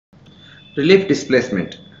Relief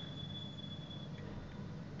displacement.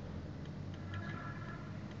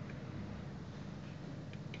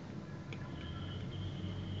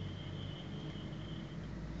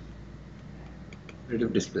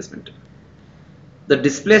 Relief displacement. The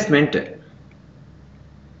displacement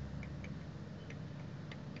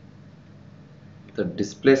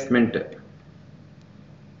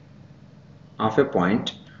of a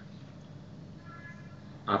point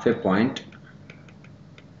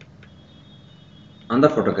on the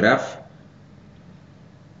photograph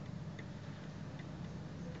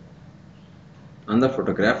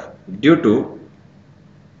due to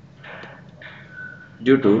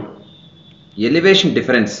elevation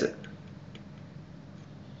difference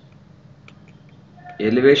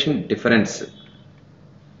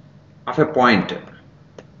of a point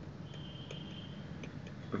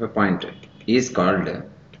is called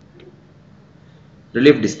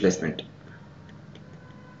relief displacement.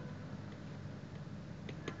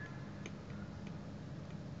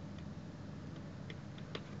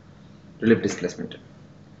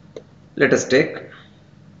 Let us take,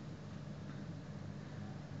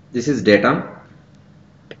 this is datum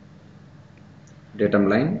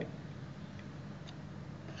line,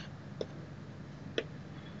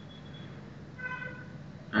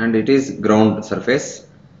 and it is ground surface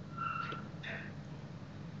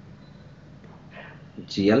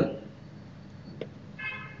GL.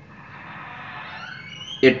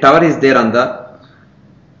 A tower is there on the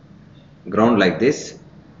ground like this,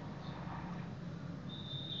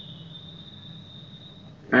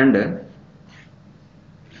 and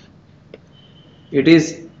it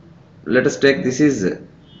is, let us take, this is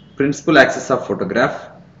principal axis of photograph,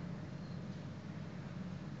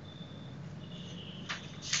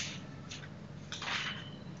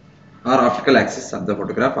 or optical axis of the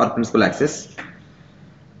photograph, or principal axis.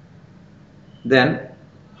 Then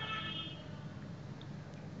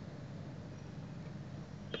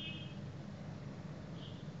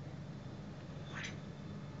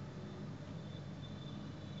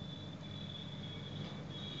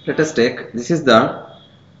let us take, this is the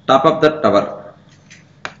top of the tower.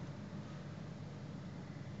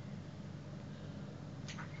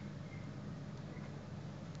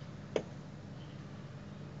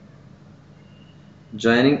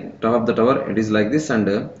 Joining top of the tower, it is like this, and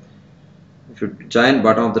if you join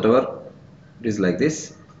bottom of the tower, it is like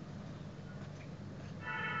this.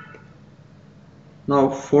 Now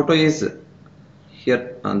photo is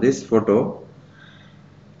here. On this photo,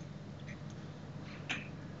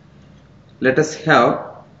 let us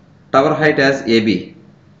have tower height as AB,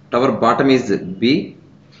 tower bottom is B,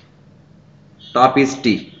 top is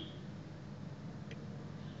T.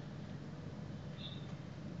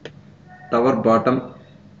 Tower bottom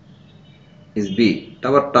is B,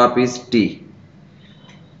 tower top is T.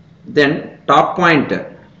 Then top point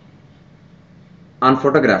on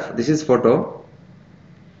photograph, this is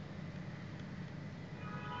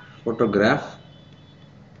photograph.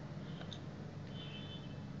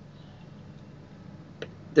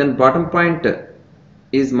 Then bottom point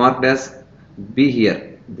is marked as B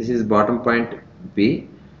here. This is bottom point B,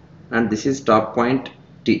 and this is top point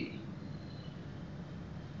T.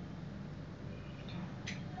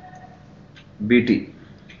 BT.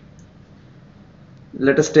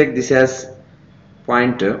 Let us take this as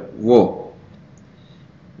point O.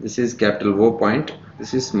 This is capital O point,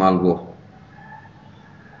 this is small o.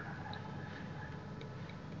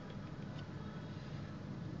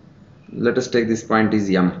 Let us take this point is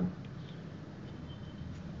M.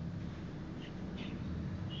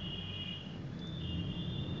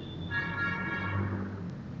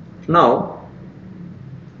 Now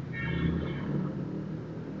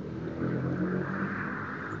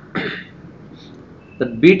the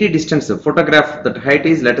BT distance photograph, that height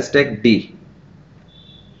is, let us take D.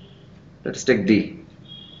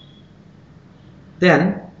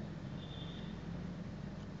 Then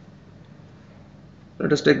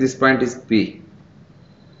let us take this point is P.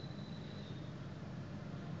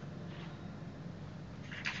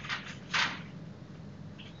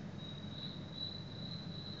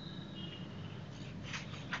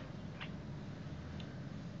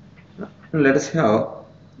 Let us have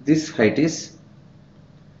this height is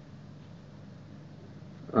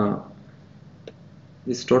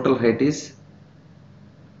this total height is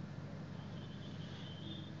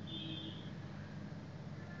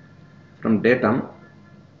from datum,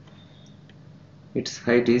 its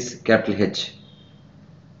height is capital H.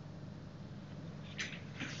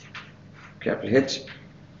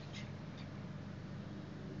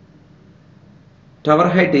 Tower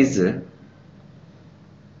height is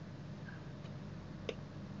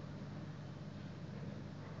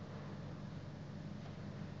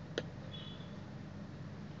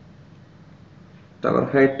Tower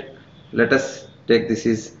height, let us take this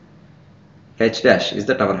is h dash is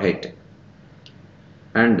the tower height,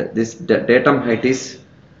 and this datum height is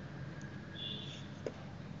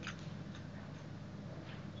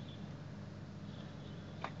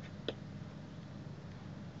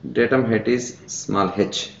small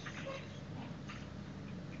h.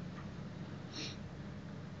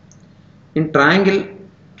 In triangle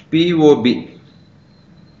POB,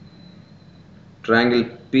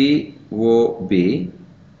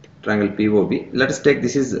 let us take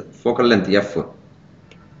this is focal length f.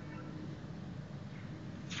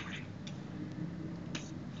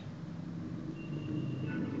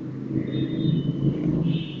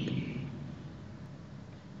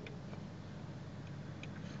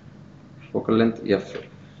 Focal length f.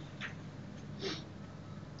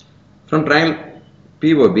 From triangle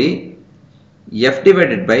POB, f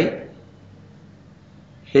divided by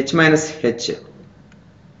h minus h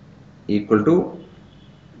equal to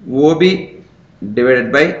OB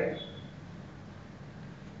divided by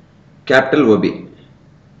capital OB.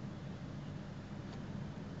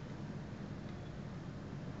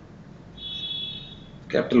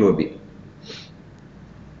 Capital OB.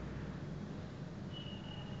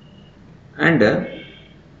 And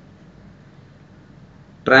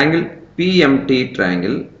triangle PMT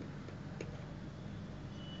triangle,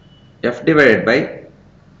 f divided by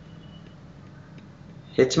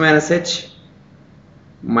h minus h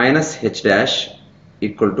minus h dash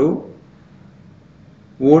equal to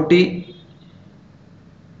OT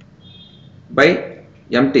by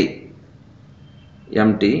MT,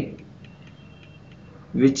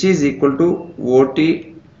 which is equal to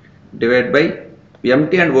OT divided by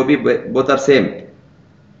MT and OB both are same.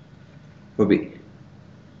 OB.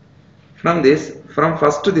 From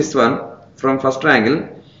first triangle,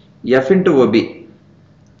 f into OB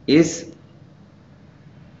is,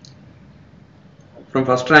 from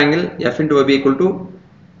first triangle f into OB equal to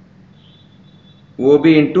OB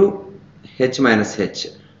into h minus h.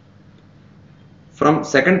 From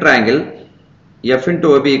second triangle, f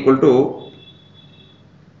into OB equal to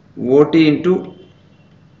OT into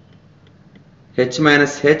h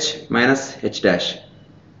minus h dash.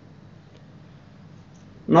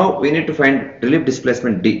 Now we need to find relief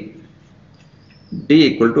displacement D. D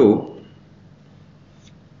equal to,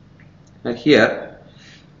 here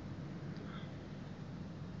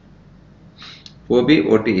OB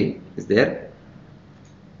OT is there.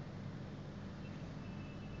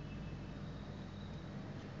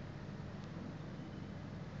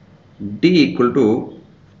 D equal to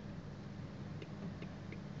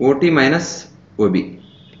OT minus OB,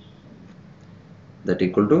 that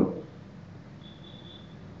equal to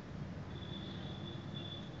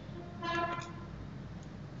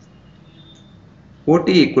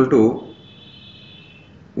OT equal to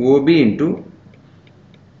OB into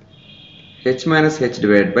h minus h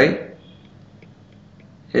divided by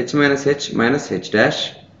h minus h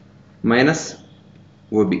dash minus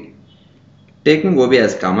OB. Taking OB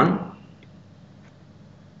as common,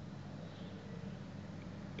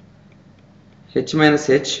 h minus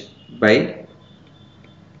h by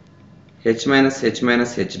h minus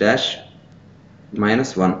h dash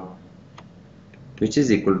minus 1, which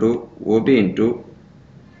is equal to OB into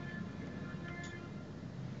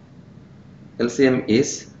LCM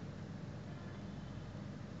is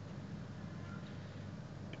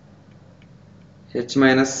h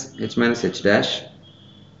minus h dash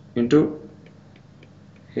into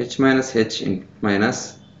h minus h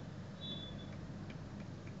minus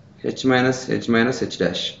h minus h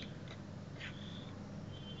dash,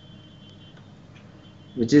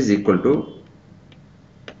 which is equal to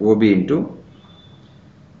OB into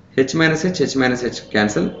h minus h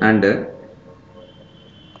cancel, and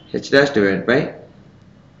h dash divided by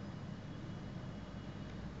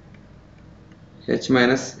h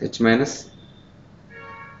minus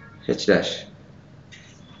h dash.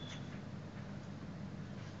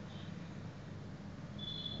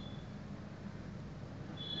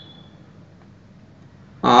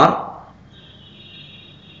 Or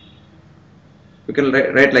we can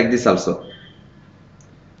write like this also.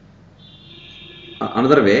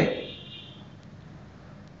 Another way,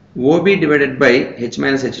 OB divided by h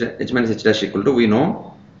minus h dash equal to, we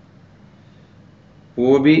know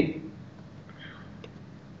OB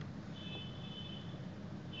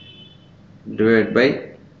divided by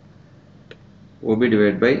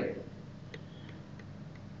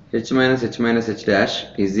h minus h dash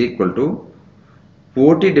is equal to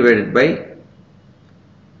OT divided by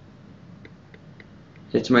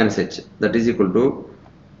h minus h, that is equal to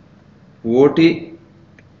OT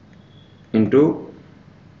into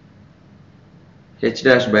h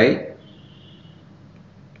dash by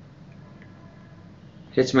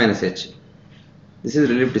h minus h. This is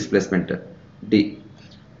relief displacement d.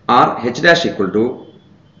 Or h dash equal to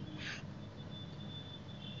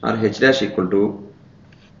h dash equal to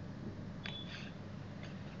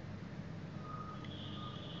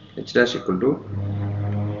h dash equal to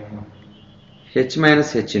h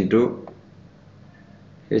minus h into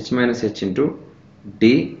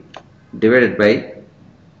d divided by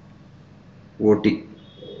OT.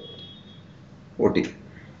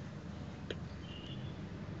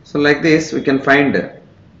 So like this we can find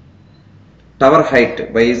tower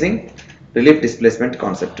height by using relief displacement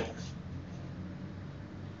concept.